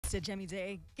Mr.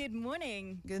 Jemide, good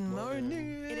morning. Good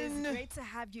morning. It is great to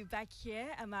have you back here,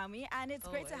 Amami, and it's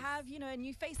great to have, a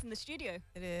new face in the studio.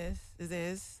 It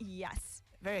is. Yes.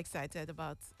 Very excited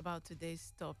about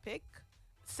today's topic.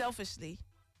 Selfishly,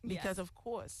 because of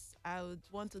course I would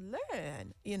want to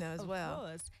learn, as well. Of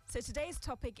course. So today's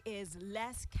topic is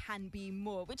less can be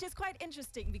more, which is quite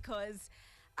interesting because,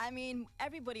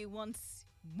 everybody wants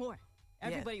more.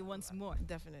 Everybody wants more.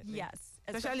 Definitely. Yes.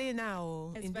 Especially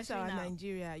now, in this our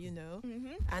Nigeria,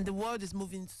 and the world is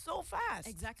moving so fast.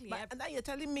 Exactly. And now you're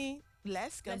telling me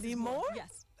less can be more?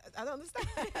 Yes. I don't understand.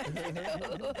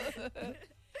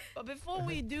 But before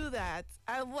we do that,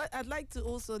 I'd like to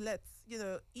also let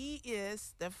he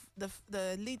is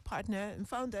the lead partner and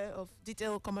founder of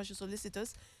Detail Commercial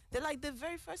Solicitors. They're like the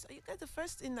very first. Are you guys the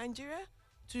first in Nigeria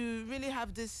to really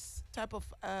have this type of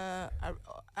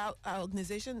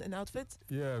organization and outfit?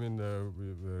 Yeah,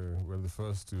 we're the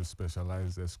first to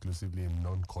specialize exclusively in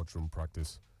non-courtroom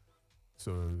practice.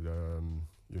 So, a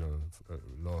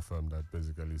law firm that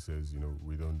basically says,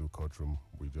 we don't do courtroom,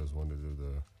 we just want to do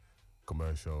the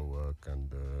commercial work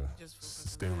and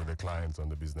stay with the clients on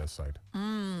the business side.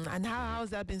 And how's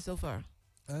that been so far?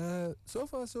 So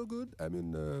far, so good.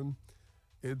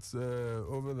 It's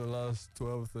over the last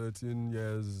 12, 13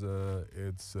 years,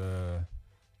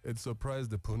 it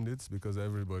surprised the pundits because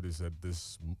everybody said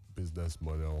this business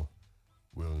model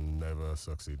will never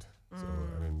succeed. So,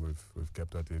 we've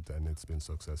kept at it and it's been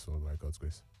successful by God's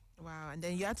grace. Wow. And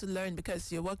then you had to learn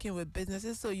because you're working with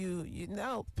businesses. So you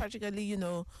now practically,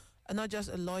 not just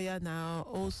a lawyer now,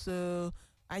 also,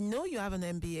 I know you have an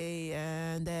MBA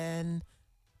and then,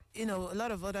 a lot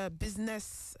of other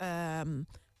business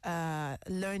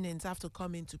learnings have to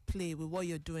come into play with what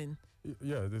you're doing.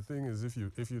 Yeah, the thing is, if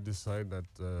you decide that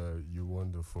you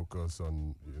want to focus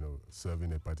on,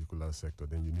 serving a particular sector,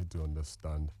 then you need to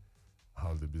understand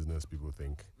how the business people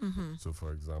think. Mm-hmm. So,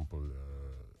 for example,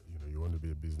 you want to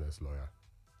be a business lawyer.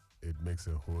 It makes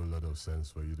a whole lot of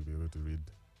sense for you to be able to read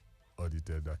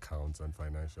audited accounts and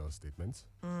financial statements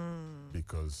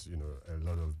because, a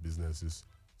lot of businesses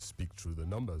speak through the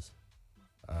numbers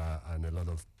and a lot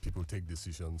of people take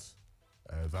decisions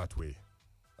that way.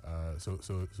 So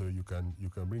you can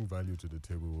bring value to the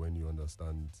table when you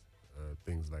understand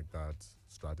things like that,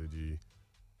 strategy,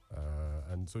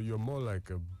 and so you're more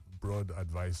like a broad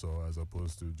advisor as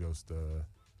opposed to just a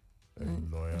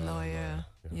lawyer. Yeah.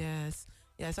 Yes.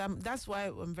 That's why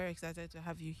I'm very excited to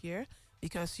have you here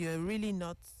because you're really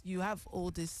you have all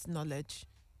this knowledge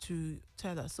to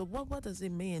tell us. So what does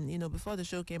it mean? Before the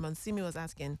show came on, Simi was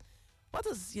asking, what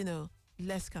does,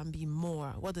 less can be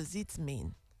more? What does it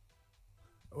mean?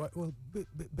 Well,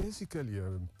 basically,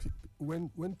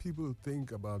 when people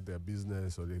think about their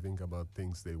business or they think about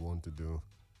things they want to do,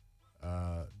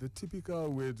 the typical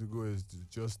way to go is to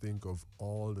just think of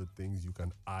all the things you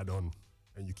can add on,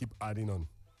 and you keep adding on,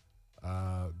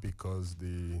 because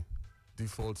the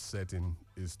default setting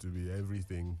is to be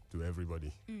everything to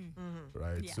everybody,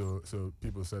 right? Yeah. So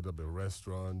people set up a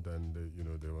restaurant, and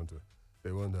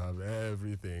they want to have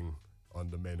everything on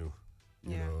the menu.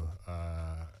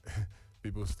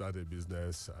 People start a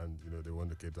business and they want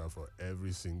to cater for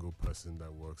every single person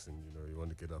that works in, you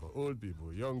want to cater for old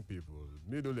people, young people,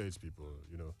 middle-aged people,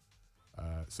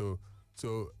 so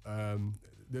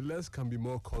the less can be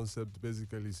more concept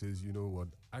basically says,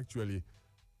 actually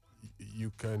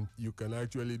you can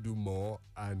actually do more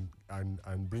and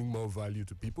bring more value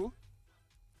to people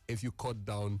if you cut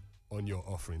down on your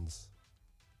offerings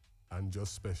and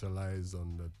just specialize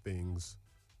on the things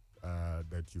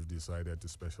that you've decided to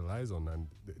specialize on. And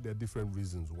there are different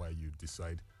reasons why you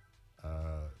decide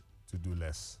to do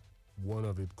less. One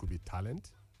of it could be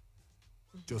talent,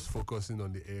 just focusing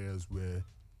on the areas where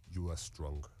you are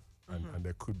strong. And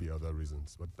there could be other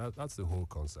reasons, but that's the whole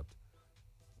concept.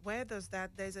 Where does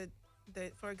that,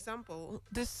 for example,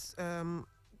 this,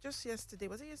 just yesterday,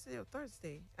 was it yesterday or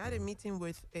Thursday? I had a meeting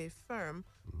with a firm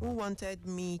who wanted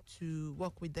me to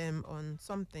work with them on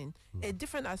something, a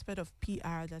different aspect of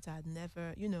PR that I had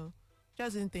never,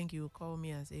 just didn't think you would call me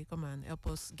and say, come and help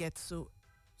us get so.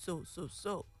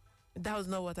 That was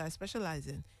not what I specialize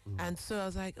in. And so I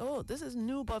was like, oh, this is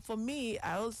new. But for me,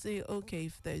 I will say, okay,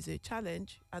 if there's a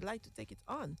challenge, I'd like to take it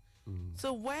on.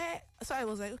 So I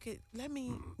was like, okay, let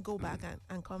me go back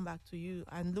and come back to you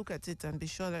and look at it and be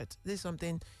sure that this is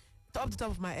something off the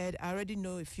top of my head. I already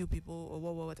know a few people or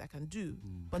what I can do,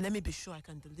 but let me be sure I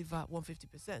can deliver 150%.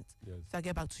 Yes. So I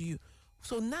get back to you.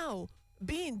 So now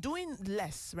doing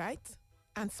less, right?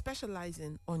 And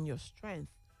specializing on your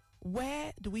strength.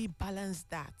 Where do we balance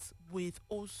that with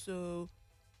also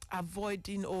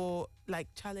avoiding or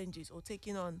like challenges or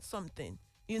taking on something,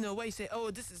 where you say,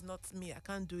 oh, this is not me, I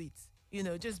can't do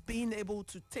it. Just being able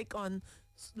to take on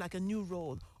like a new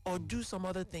role or do some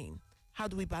other thing. How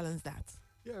do we balance that?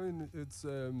 Yeah, I mean, it's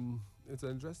an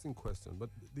interesting question, but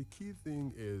the key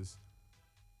thing is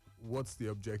what's the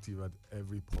objective at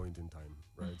every point in time,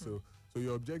 right? So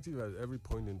your objective at every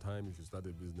point in time, if you start a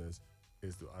business,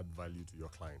 is to add value to your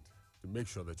client, to make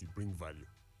sure that you bring value,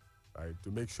 right?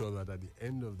 To make sure that at the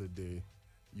end of the day,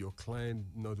 your client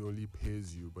not only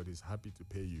pays you, but is happy to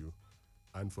pay you.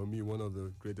 And for me, one of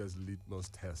the greatest litmus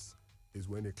tests is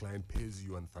when a client pays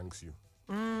you and thanks you.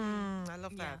 I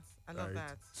love that. I love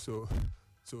that. So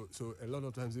a lot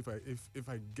of times, if I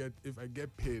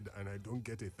get paid and I don't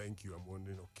get a thank you, I'm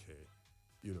wondering, okay,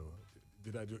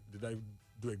 did I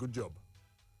do a good job,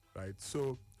 right?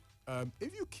 So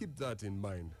if you keep that in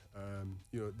mind,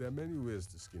 there are many ways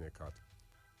to skin a cat.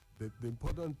 The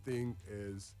important thing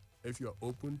is if you're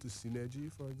open to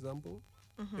synergy, for example,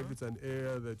 if it's an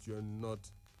area that you're not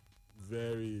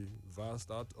very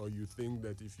vast at, or you think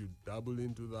that if you dabble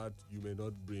into that, you may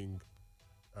not bring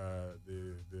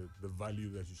the value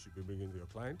that you should be bringing to your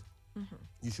client,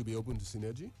 you should be open to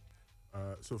synergy.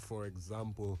 So, for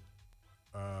example,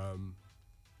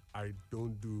 I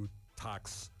don't do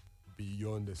tax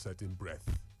beyond a certain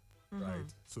breadth,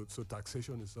 right? So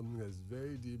taxation is something that's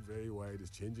very deep, very wide. It's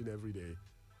changing every day.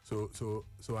 So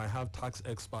I have tax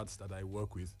experts that I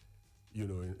work with.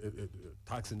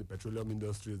 Tax in the petroleum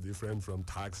industry is different from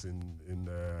tax in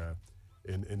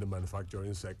the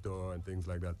manufacturing sector and things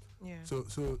like that. Yeah. So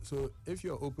if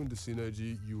you're open to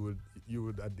synergy, you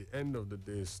would at the end of the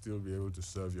day still be able to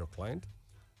serve your client.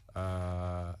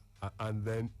 And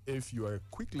then if you are a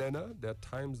quick learner, there are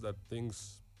times that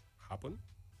things happen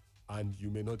and you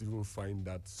may not even find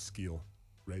that skill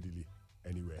readily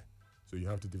anywhere. So you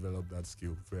have to develop that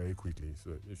skill very quickly.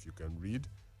 So if you can read,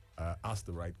 ask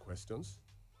the right questions,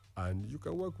 and you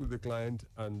can work with the client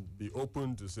and be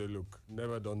open to say, look,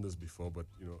 never done this before, but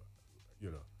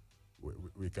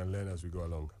we can learn as we go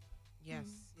along. Yes,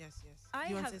 yes. I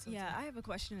have a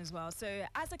question as well. So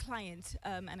as a client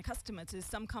and a customer to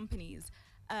some companies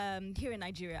here in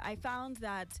Nigeria, I found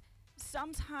that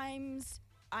sometimes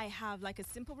I have like a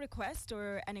simple request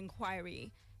or an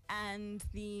inquiry, and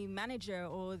the manager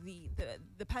or the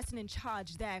person in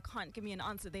charge there can't give me an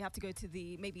answer. They have to go to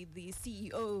maybe the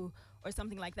CEO or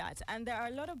something like that. And there are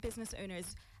a lot of business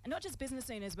owners, and not just business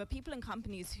owners, but people in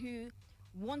companies who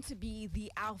want to be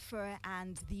the alpha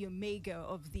and the omega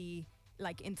of the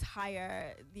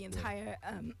entire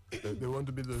they want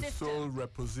to be the system. sole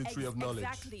repository of knowledge.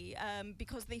 Exactly,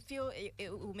 because they feel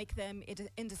it will make them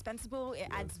indispensable, it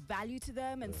adds value to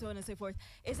them, and so on and so forth.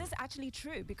 Is this actually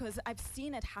true? Because I've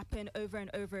seen it happen over and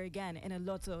over again in a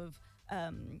lot of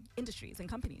industries and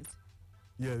companies.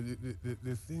 Yeah,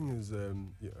 the thing is, I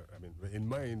mean, in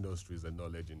my industry is a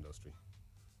knowledge industry,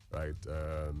 right?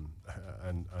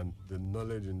 And the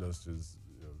knowledge industry is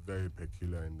very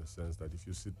peculiar in the sense that if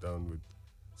you sit down with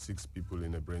 6 people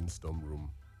in a brainstorm room,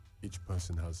 each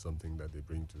person has something that they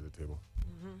bring to the table,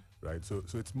 right? So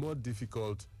it's more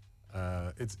difficult.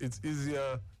 It's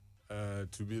easier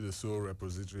to be the sole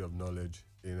repository of knowledge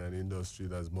in an industry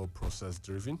that's more process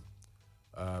driven,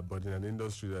 but in an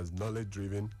industry that's knowledge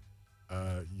driven,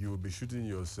 you will be shooting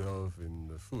yourself in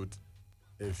the foot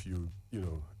if you're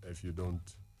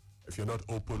not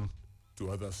open to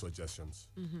other suggestions.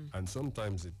 And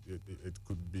sometimes it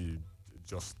could be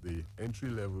just the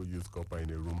entry-level youth corper in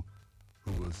a room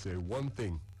who will say one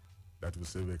thing that will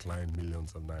save a client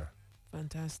millions of naira.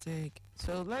 Fantastic.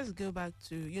 So let's go back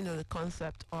to, the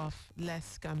concept of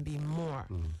less can be more.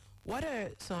 What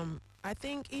are some, I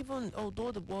think even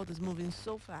although the world is moving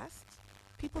so fast,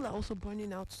 people are also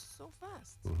burning out so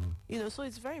fast. So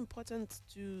it's very important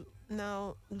to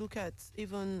now look at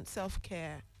even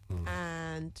self-care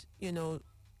and,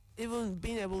 even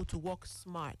being able to work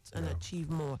smart and achieve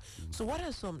more. So what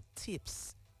are some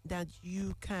tips that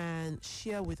you can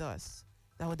share with us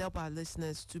that would help our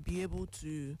listeners to be able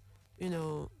to,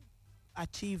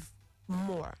 achieve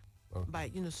more by,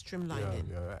 streamlining?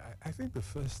 Yeah. I think the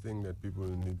first thing that people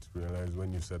need to realize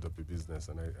when you set up a business,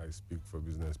 and I speak for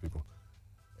business people,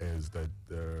 is that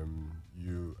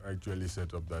you actually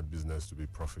set up that business to be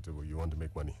profitable. You want to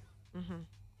make money,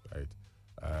 right?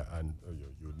 And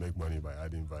you would make money by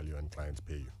adding value and clients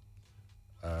pay you.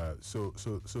 So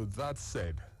that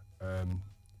said,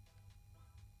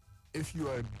 if you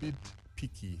are a bit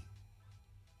picky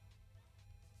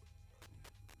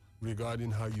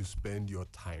regarding how you spend your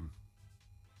time,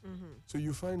 so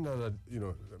you find out that,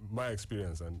 my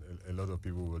experience, and a lot of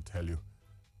people will tell you,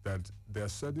 that there are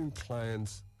certain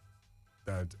clients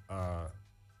that are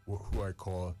who I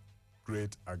call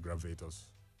great aggravators.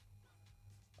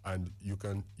 and you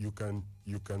can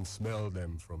smell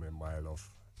them from a mile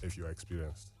off if you're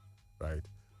experienced, right?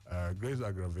 Great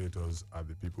aggravators are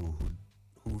the people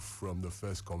who from the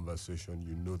first conversation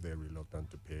they're reluctant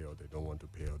to pay, or they don't want to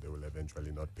pay, or they will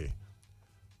eventually not pay.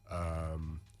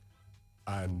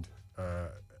 And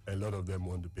a lot of them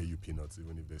want to pay you peanuts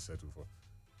even if they settle for.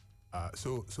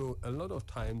 So a lot of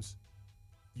times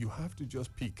you have to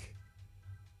just pick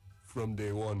from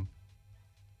day one.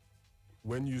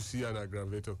 When you see an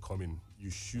aggravator coming, you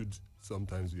should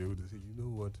sometimes be able to say, you know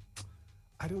what,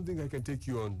 I don't think I can take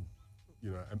you on,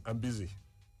 I'm busy.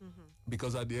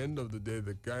 Because at the end of the day,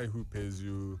 the guy who pays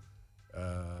you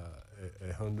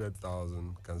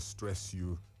 100,000 can stress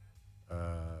you.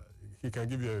 He can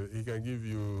give you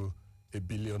 ₦1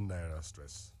 billion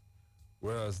stress,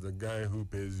 whereas the guy who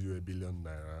pays you ₦1 billion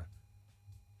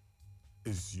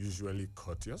is usually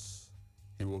courteous.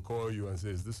 He will call you and say,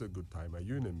 "Is this a good time? Are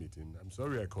you in a meeting? I'm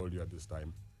sorry I called you at this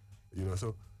time."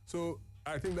 So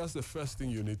I think that's the first thing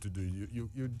you need to do.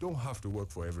 You don't have to work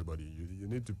for everybody. You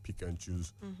need to pick and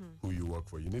choose who you work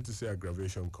for. You need to see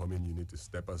aggravation coming. You need to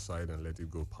step aside and let it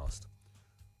go past.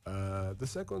 The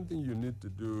second thing you need to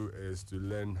do is to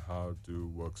learn how to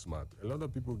work smart. A lot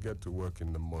of people get to work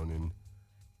in the morning,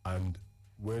 and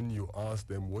when you ask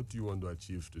them, what do you want to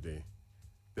achieve today,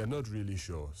 they're not really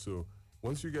sure. So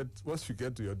once you get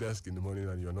to your desk in the morning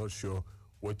and you're not sure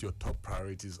what your top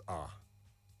priorities are,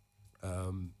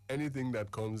 anything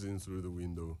that comes in through the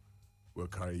window will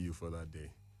carry you for that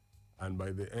day. And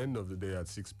by the end of the day at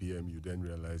 6 p.m., you then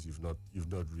realize you've not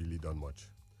really done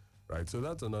much, right? So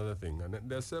that's another thing. And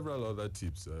there are several other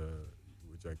tips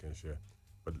which I can share,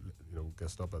 but we can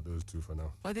stop at those two for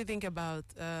now. What do you think about,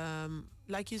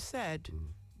 like you said,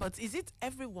 but is it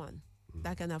everyone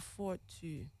that can afford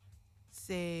to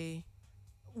say,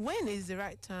 when is the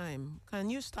right time? Can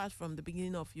you start from the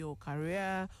beginning of your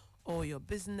career or your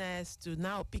business to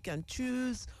now pick and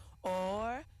choose?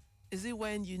 Or is it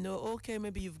when okay,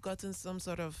 maybe you've gotten some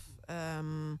sort of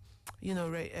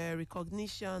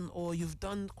recognition, or you've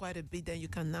done quite a bit, then you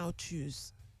can now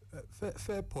choose?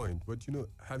 Fair point, but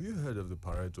have you heard of the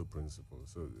Pareto principle?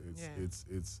 So it's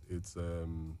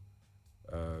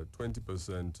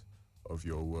 20% of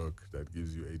your work that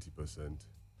gives you 80%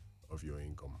 of your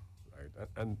income, right?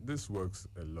 And this works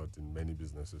a lot in many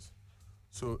businesses.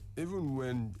 So even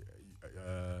when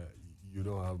you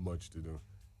don't have much to do,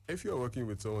 if you're working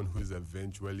with someone who is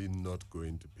eventually not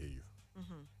going to pay you,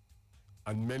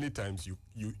 and many times you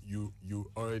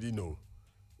already know,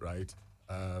 right?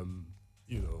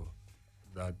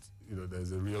 That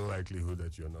there's a real likelihood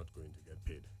that you're not going to get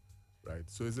paid, right?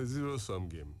 So it's a zero-sum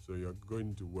game. So you're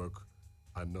going to work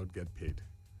and not get paid.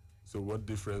 So what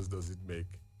difference does it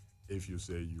make if you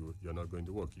say you're not going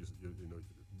to work?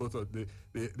 Both of the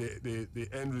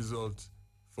end result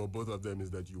for both of them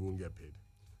is that you won't get paid.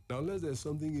 Now, unless there's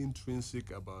something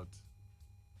intrinsic about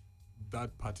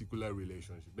that particular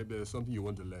relationship, maybe there's something you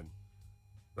want to learn,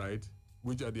 right?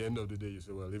 Which at the end of the day, you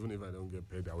say, well, even if I don't get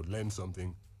paid, I would learn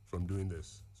something from doing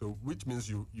this. So, which means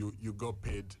you got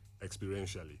paid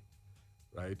experientially,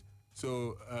 right?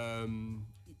 So, I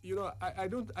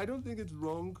don't think it's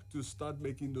wrong to start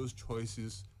making those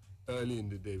choices early in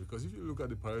the day, because if you look at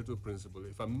the Pareto principle,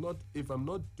 if I'm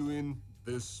not doing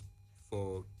this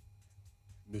for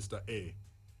Mr. A,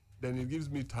 then it gives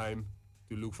me time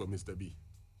to look for Mr. B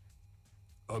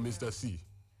or Mr. C,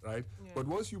 right? Yeah. But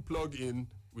once you plug in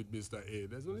with Mr. A,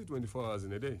 there's only 24 hours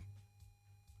in a day,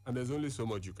 and there's only so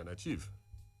much you can achieve,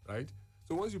 right?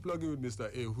 So once you plug in with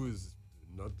Mr. A, who is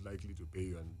not likely to pay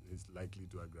you and is likely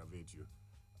to aggravate you,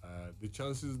 the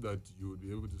chances that you will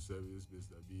be able to service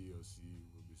Mr. B or C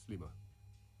will be slimmer.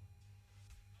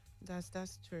 That's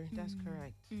true. That's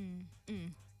correct.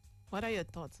 What are your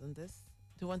thoughts on this?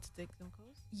 Do you want to take some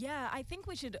calls? Yeah, I think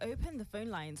we should open the phone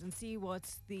lines and see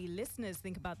what the listeners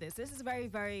think about this. This is very,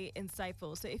 very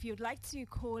insightful. So if you'd like to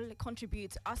call,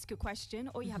 contribute, ask your question,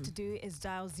 all you have to do is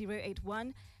dial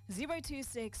 081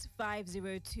 026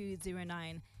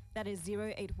 50209. That is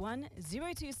 081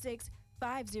 026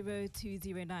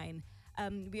 50209.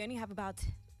 We only have about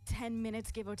 10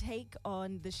 minutes, give or take,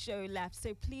 on the show left.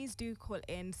 So please do call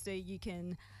in so you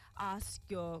can ask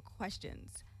your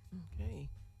questions. Okay.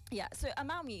 Yeah, so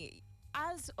Amaumi,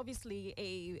 as obviously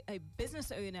a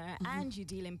business owner and you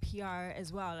deal in PR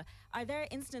as well, are there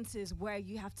instances where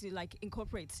you have to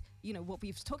incorporate, what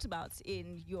we've talked about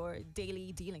in your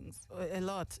daily dealings? A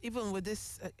lot. Even with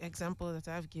this example that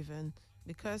I've given,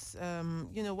 because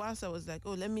whilst I was like,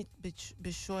 oh, let me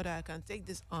be sure that I can take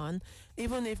this on,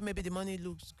 even if maybe the money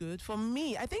looks good. For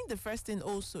me, I think the first thing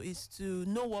also is to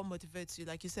know what motivates you.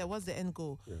 Like you said, what's the end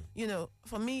goal? Yeah.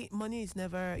 For me, money is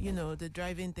never the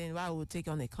driving thing why I would take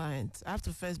on a client. I have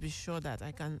to first be sure that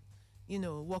I can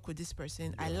work with this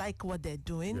person. I like what they're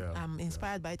doing. I'm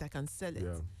inspired by it. I can sell it.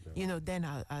 Then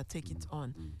I'll take it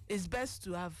on. It's best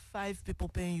to have 5 people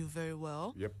paying you very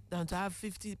well than to have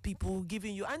 50 people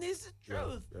giving you. And it's the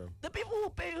truth. The people who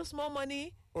pay you small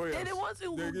money, they're the ones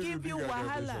who will give you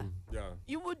wahala.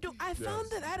 You would do. I found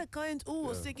that I had a client who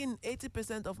was taking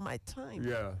 80% of my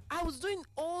time. I was doing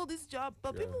all this job,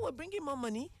 but people were bringing more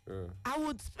money. I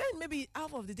would spend maybe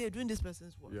half of the day doing this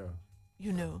person's work.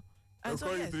 And they'll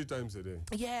call you 3 times a day.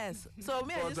 Yes. So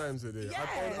 4 times a day. At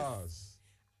all hours.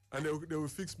 And they will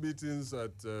fix meetings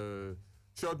at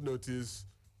short notice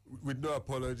with no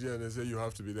apology, and they say you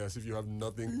have to be there as if you have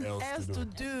nothing else to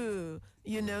do.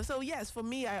 So yes, for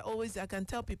me, I can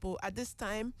tell people at this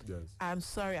time, I'm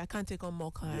sorry, I can't take on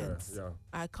more clients.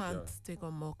 I can't take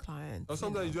on more clients. Or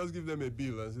sometimes you just give them a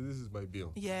bill and say, this is my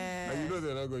bill. And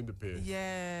they're not going to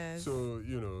pay. So,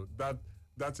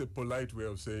 that's a polite way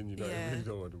of saying, I really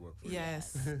don't want to work for you.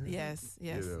 Yes.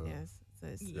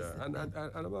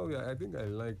 And about, I think I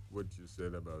like what you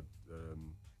said about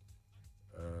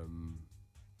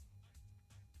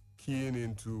keying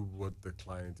into what the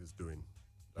client is doing,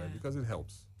 right? Because it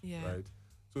helps, right?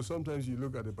 So sometimes you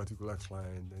look at a particular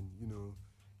client and,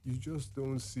 you just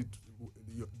don't sit,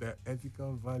 their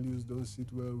ethical values don't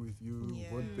sit well with you,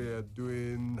 what they're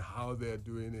doing, how they're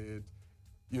doing it.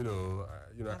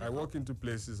 I walk into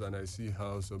places and I see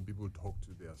how some people talk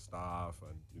to their staff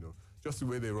and, just the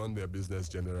way they run their business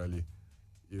generally,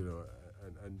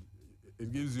 and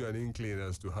it gives you an inkling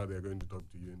as to how they're going to talk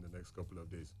to you in the next couple of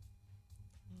days.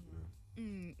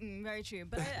 Very true.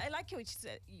 But I like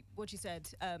what you said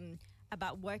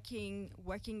about working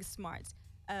smart.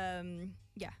 So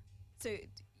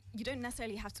you don't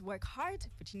necessarily have to work hard,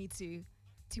 but you need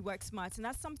to work smart. And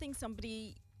that's something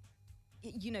somebody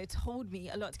told me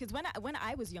a lot, because when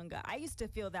I was younger, I used to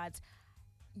feel that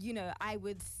I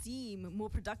would seem more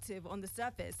productive on the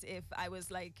surface if I was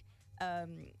like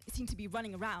seem to be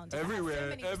running around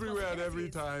everywhere and every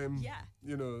time,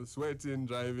 sweating,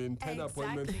 driving, 10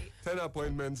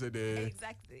 appointments a day.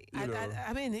 Exactly.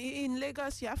 I mean, in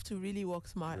Lagos, you have to really work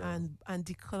smart and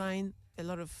decline a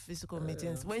lot of physical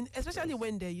meetings, especially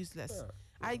when they're useless.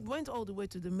 I went all the way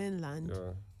to the mainland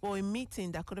for a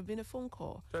meeting that could have been a phone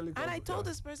call. And I told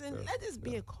this person, let this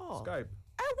be a call. Skype.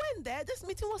 I went there. This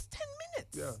meeting was 10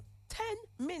 minutes.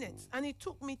 10 minutes. And it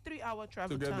took me 3-hour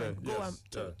travel time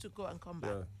to go and come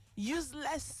back.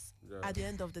 Useless at the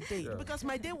end of the day. Because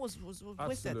my day was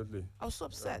wasted. I was so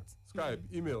upset. Skype,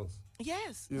 emails.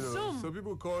 Yes. Zoom. So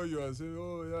people call you and say,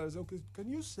 it's okay. Can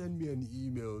you send me an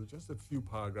email, just a few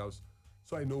paragraphs,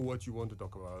 so I know what you want to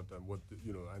talk about and what,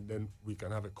 and then we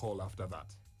can have a call after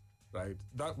that, right?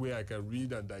 That way I can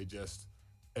read and digest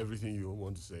everything you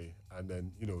want to say. And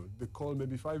then, the call may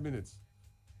be 5 minutes.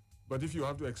 But if you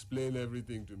have to explain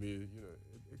everything to me,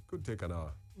 it could take an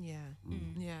hour.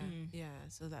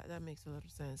 So that makes a lot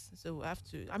of sense. So we have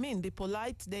to, be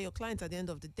polite. They're your clients at the end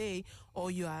of the day,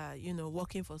 or you are,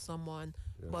 working for someone.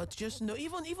 But just know,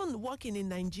 even working in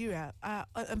Nigeria,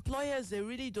 employers, they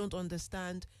really don't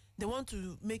understand. They want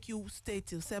to make you stay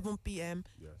till 7 p.m.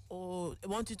 or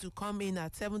want you to come in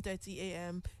at 7:30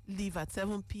 a.m., leave at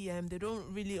 7 p.m. They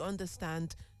don't really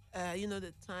understand,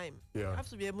 the time. You have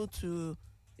to be able to,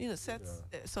 set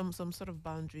some sort of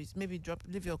boundaries. Maybe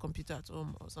leave your computer at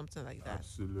home or something like that.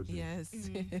 Absolutely. Yes.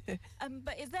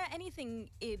 But is there anything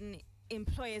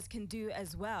employers can do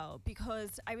as well?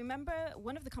 Because I remember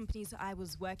one of the companies I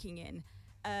was working in,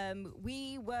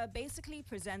 we were basically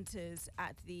presenters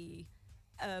at the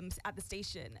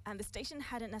station, and the station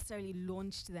hadn't necessarily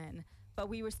launched then, but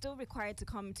we were still required to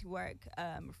come to work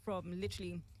from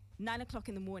literally 9 o'clock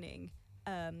in the morning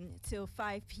till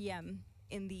 5 p.m.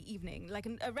 in the evening, like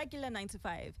a regular 9 to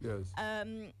 5.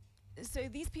 So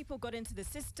these people got into the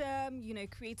system,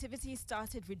 creativity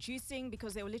started reducing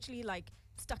because they were literally like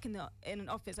stuck in an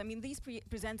office. These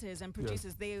presenters and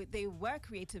producers, they were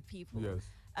creative people,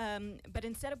 but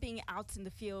instead of being out in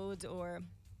the field or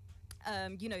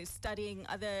studying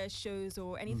other shows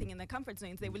or anything in their comfort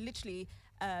zones, they were literally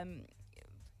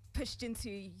pushed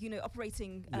into,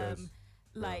 operating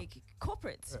like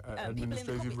corporate people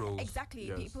in roles. Exactly,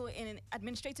 people in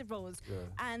administrative roles.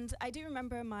 And I do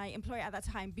remember my employer at that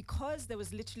time, because there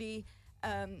was literally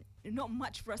not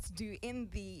much for us to do in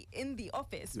the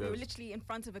office. We were literally in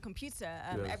front of a computer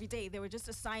every day. They were just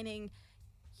assigning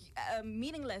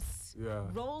meaningless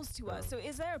roles to us. So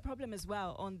is there a problem as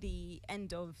well on the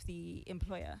end of the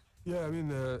employer? Yeah, I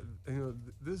mean,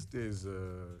 these days,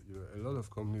 a lot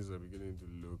of companies are beginning to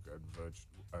look at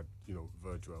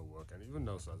virtual work, and even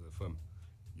us as a firm,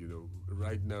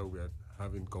 right now we are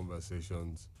having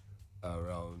conversations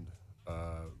around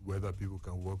whether people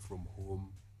can work from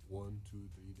home 1, 2,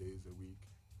 3 days a week.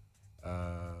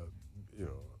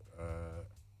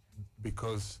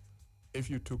 Because if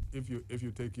you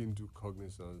take into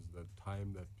cognizance the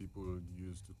time that people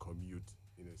use to commute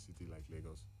in a city like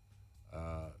Lagos,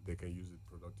 they can use it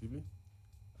productively.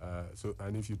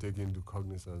 And if you take into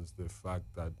cognizance the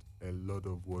fact that a lot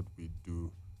of what we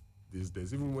do these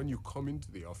days, even when you come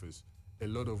into the office, a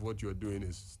lot of what you're doing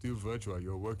is still virtual.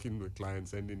 You're working with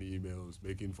clients, sending emails,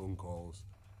 making phone calls.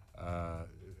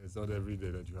 It's not every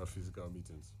day that you have physical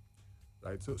meetings,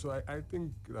 right? So I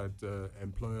think that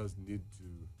employers need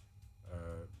to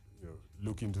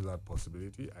look into that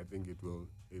possibility. I think it will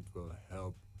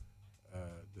help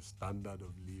the standard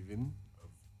of living of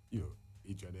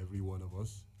each and every one of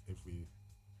us if we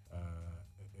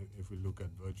look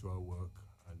at virtual work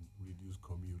and reduce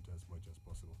commute as much as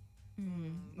possible.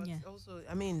 But also,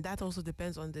 I mean, that also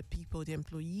depends on the people, the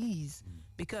employees,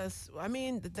 because I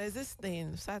mean, there's this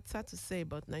thing sad to say,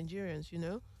 but Nigerians,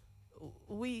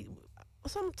 we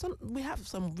have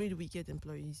some really wicked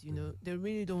employees. They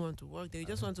really don't want to work. They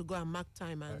just want to go and mark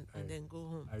time and then go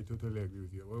home. I totally agree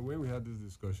with you. When we had this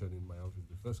discussion in my office,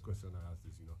 the first question I asked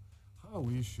is, how are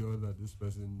we sure that this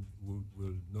person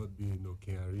will not be in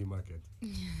Okeari market? I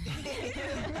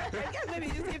guess maybe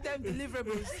just give them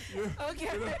deliverables.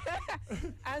 Okay.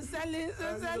 And selling.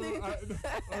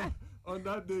 On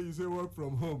that day, you say work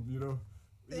from home,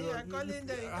 They are calling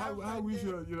them. How we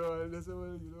should, and they say,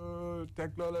 well,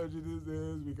 technology these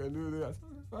days, we can do this. I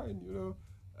said, fine,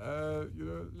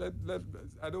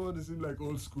 I don't want to seem like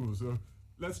old school, so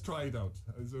let's try it out.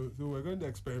 So we're going to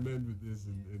experiment with this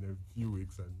in a few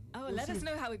weeks. And let us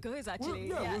know how it goes,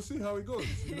 actually. We'll see how it goes.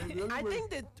 I think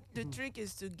that the trick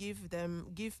is to give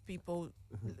people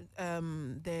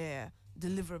their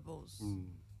deliverables.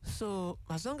 So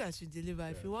as long as you deliver,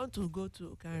 if you want to go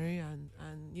to Okari and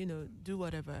do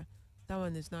whatever, that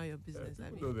one is now your business.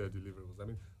 People know their deliverables. I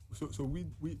mean, so we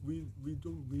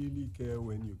don't really care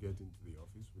when you get into the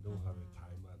office. We don't have a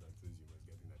timer that says you must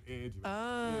get in at 8.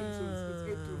 So it's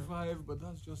 8 to 5, but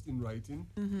that's just in writing.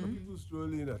 But people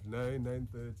stroll in at 9,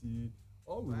 9:30.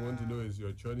 All we want to know is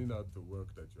you're churning out the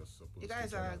work that you're supposed to. You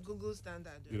guys are Google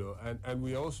standard. And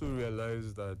we also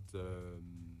realize that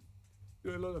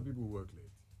a lot of people work late.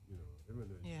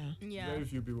 Very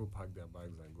few people pack their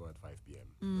bags and go at 5 p.m.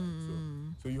 Right?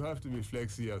 So you have to be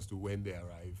flexi as to when they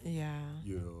arrive.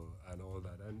 And all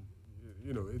that. And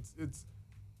it's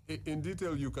in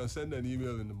detail. You can send an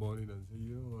email in the morning and say,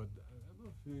 what, I'm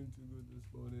not feeling too good this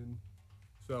morning,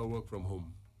 so I'll work from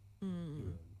home.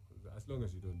 As long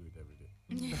as you don't do it every day.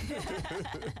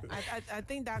 I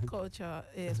think that culture,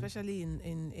 especially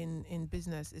in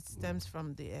business, it stems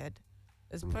from the head.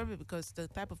 It's probably because the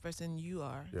type of person you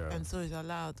are, and so it's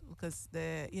allowed because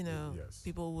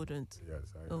people wouldn't.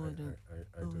 Yes, I totally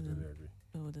agree.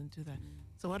 They wouldn't do that.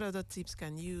 So, what other tips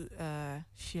can you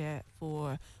share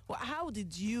for? Well, how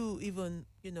did you even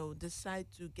decide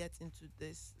to get into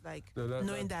this? Like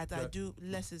knowing that I do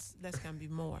less can be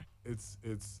more. It's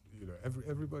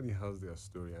everybody has their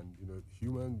story, and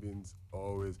human beings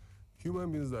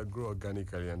that grow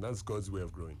organically, and that's God's way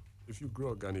of growing. If you grow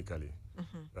organically,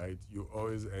 right, you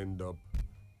always end up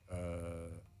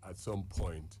at some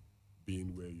point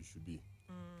being where you should be,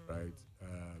 right?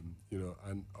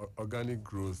 And organic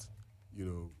growth,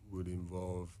 would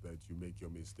involve that you make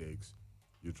your mistakes,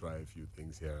 you try a few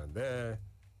things here and there,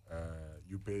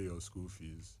 you pay your school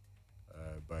fees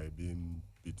by being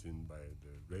beaten by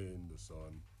the rain, the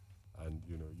sun, and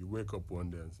you wake up one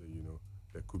day and say,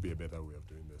 there could be a better way of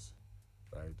doing this.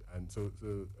 Right, and so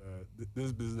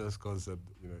this business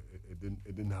concept, it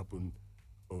didn't happen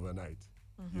overnight.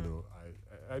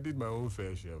 I did my own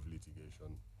fair share of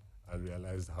litigation, and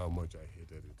realized how much I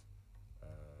hated it.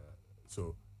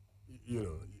 So,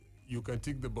 you can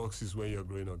tick the boxes when you're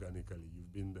growing organically.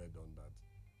 You've been there, done that,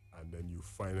 and then you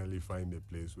finally find a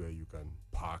place where you can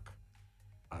park,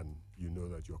 and you know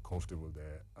that you're comfortable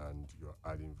there and you're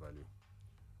adding value.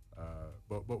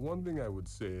 But one thing I would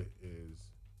say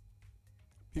is,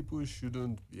 people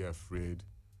shouldn't be afraid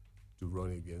to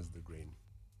run against the grain.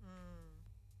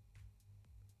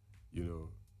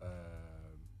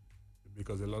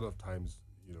 Because a lot of times,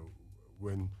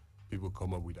 when people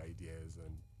come up with ideas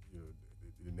and,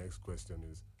 the next question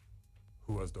is,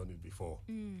 who has done it before,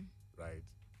 right?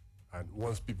 And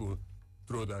once people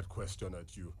throw that question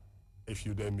at you, if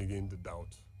you then begin to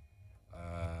doubt,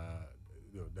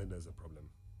 then there's a problem,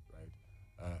 right?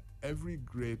 Every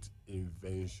great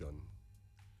invention,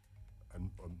 and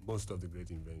most of the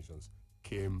great inventions,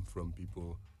 came from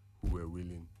people who were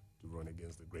willing to run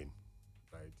against the grain,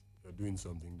 right? You're doing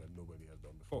something that nobody has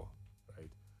done before, right?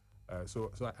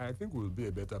 So I think we'll be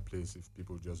a better place if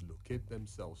people just locate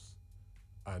themselves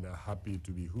and are happy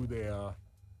to be who they are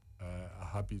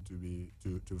happy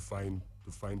to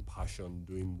find passion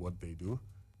doing what they do,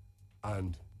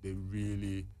 and they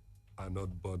really are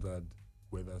not bothered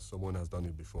whether someone has done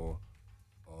it before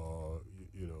or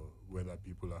whether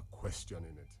people are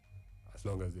questioning it, as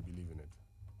long as they believe in it.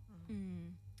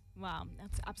 Wow,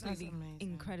 that's absolutely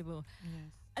incredible.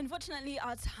 Yes. Unfortunately,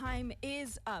 our time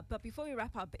is up. But before we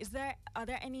wrap up, are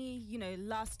there any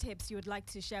last tips you would like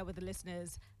to share with the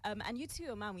listeners? And you too,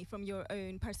 Omami, from your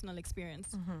own personal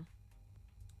experience.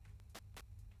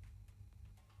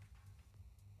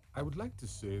 I would like to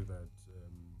say that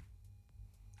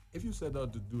if you set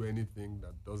out to do anything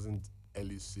that doesn't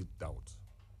elicit doubt,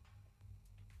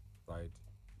 right,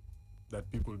 that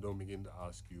people don't begin to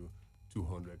ask you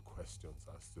 200 questions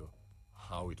as to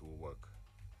how it will work,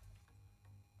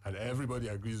 and everybody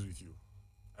agrees with you,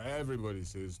 everybody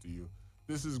says to you,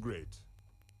 this is great.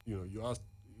 You ask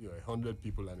 100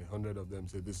 people and 100 of them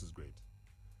say this is great,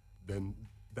 then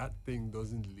that thing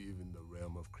doesn't live in the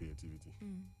realm of creativity.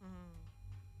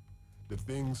 The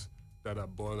things that are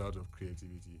born out of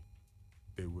creativity,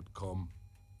 they would come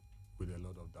with a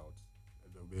lot of doubts.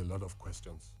 There'll be a lot of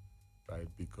questions, right?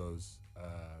 Because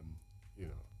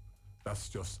that's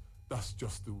just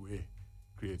the way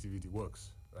creativity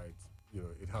works, right?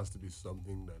 It has to be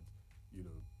something that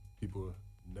people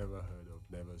never heard of,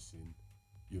 never seen.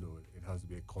 It has to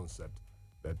be a concept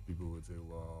that people would say,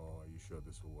 "Wow, are you sure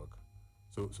this will work?"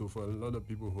 So for a lot of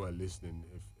people who are listening,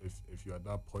 if you're at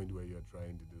that point where you're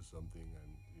trying to do something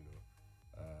and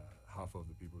half of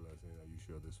the people are saying, "Are you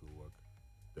sure this will work?"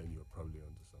 then you're probably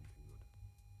onto something good.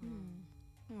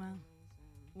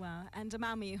 Wow. And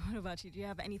Omami, what about you? Do you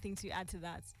have anything to add to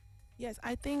that? Yes,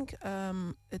 I think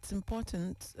it's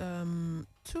important.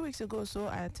 2 weeks ago,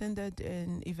 I attended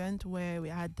an event where we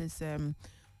had this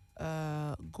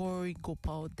Gauri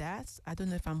Gopal Das. I don't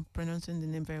know if I'm pronouncing the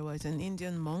name very well. It's an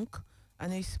Indian monk,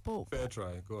 and he spoke. Fair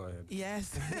try. Go ahead.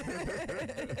 Yes.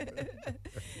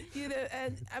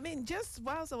 And I mean, just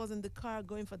whilst I was in the car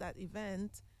going for that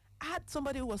event, I had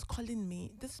somebody who was calling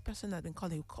me. This person had been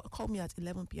calling, called me at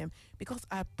 11 p.m. because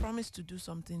I promised to do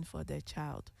something for their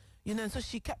child. And so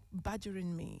she kept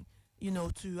badgering me,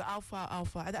 to alpha.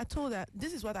 And I told her,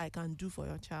 this is what I can do for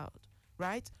your child,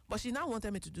 right? But she now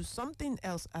wanted me to do something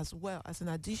else as well, as an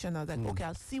addition. I was like, okay,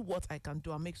 I'll see what I can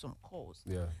do. I'll make some calls.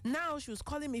 Yeah. Now she was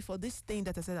calling me for this thing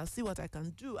that I said, I'll see what I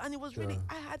can do. And it was really,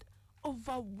 I had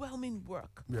overwhelming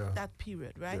work that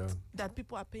period, right? That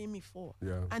people are paying me for.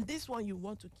 And this one, you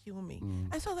want to kill me.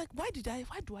 And so like, why do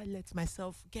I let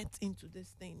myself get into this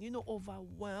thing?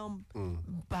 Overwhelmed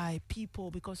by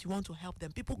people because you want to help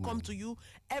them. People come to you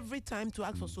every time to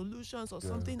ask for solutions or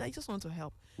something. I just want to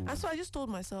help. And so I just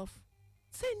told myself,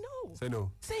 say no. Say no.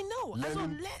 Say no.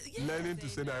 Learning to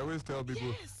say no. I always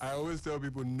tell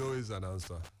people no is an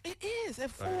answer. It is a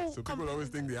full. Right? So people always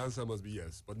think the answer must be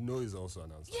yes, but no is also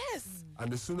an answer. Yes.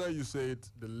 And the sooner you say it,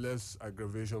 the less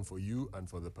aggravation for you and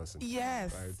for the person.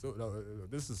 Yes. Right. So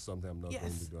this is something I'm not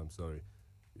going to do. I'm sorry.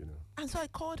 And so I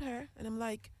called her and I'm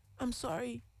like, I'm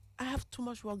sorry. I have too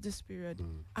much work this period.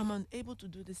 I'm unable to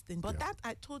do this thing. But that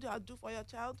I told you I'll do for your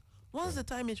child. Once the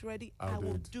time is ready, I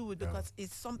will do it because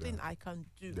it's something I can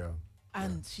do.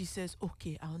 And she says,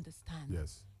 okay, I understand.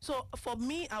 Yes. So for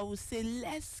me, I would say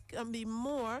less can be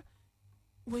more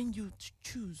when you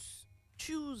choose.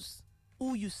 Choose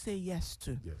who you say yes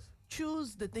to. Yes.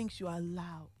 Choose the things you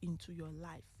allow into your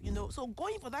life. So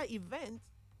going for that event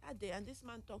that day, and this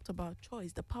man talked about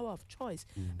choice, the power of choice.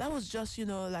 That was just,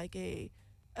 like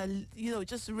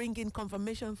just ringing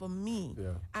confirmation for me.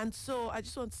 And so I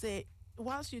just want to say,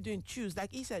 whilst you're doing choose,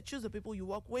 like he said, choose the people you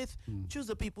work with, choose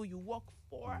the people you work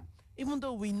for, even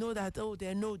though we know that,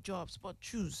 there are no jobs, but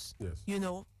choose,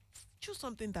 choose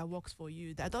something that works for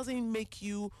you, that doesn't make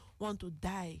you want to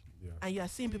die. And you are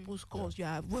seeing people's calls, you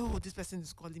are, whoa, this person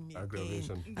is calling me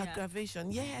aggravation. Again.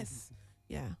 Aggravation, yes.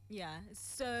 Yeah,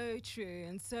 so true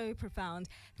and so profound.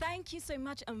 Thank you so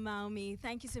much, Omami.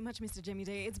 Thank you so much, Mr.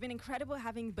 Jemide. It's been incredible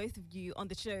having both of you on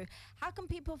the show. How can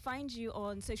people find you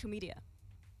on social media?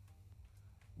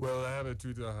 Well, I have a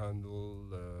Twitter handle,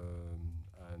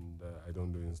 and I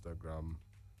don't do Instagram.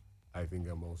 I think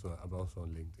I'm also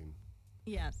on LinkedIn.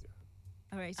 Yes.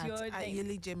 All right. So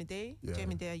Ayuli Jemide.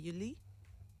 Jemide Ayuli.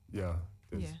 Yeah.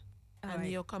 And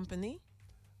your company?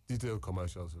 detailed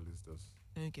commercials for listers.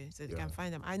 Okay, so they can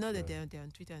find them. I know that they're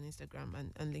on Twitter and Instagram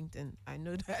and LinkedIn. I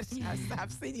know that.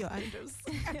 I've seen your handles.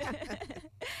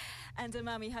 And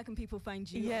Omami, how can people find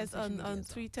you? Yes, on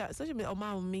Twitter. Social media,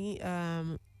 Omaumi,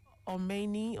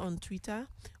 Omani on Twitter,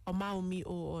 Omaumi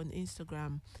O on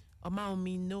Instagram,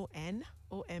 Omaumi no N,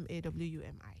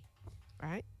 OMAWUMI.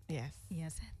 Right? Yes.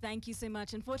 Yes. Thank you so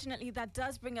much. Unfortunately, that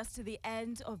does bring us to the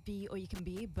end of Be Or You Can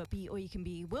Be, but Be Or You Can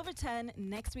Be will return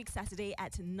next week, Saturday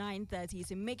at 9:30.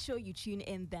 So make sure you tune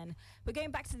in then. We're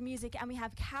going back to the music and we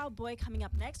have Cowboy coming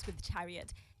up next with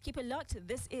Chariot. Keep it locked.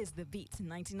 This is The Beat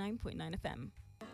 99.9 FM.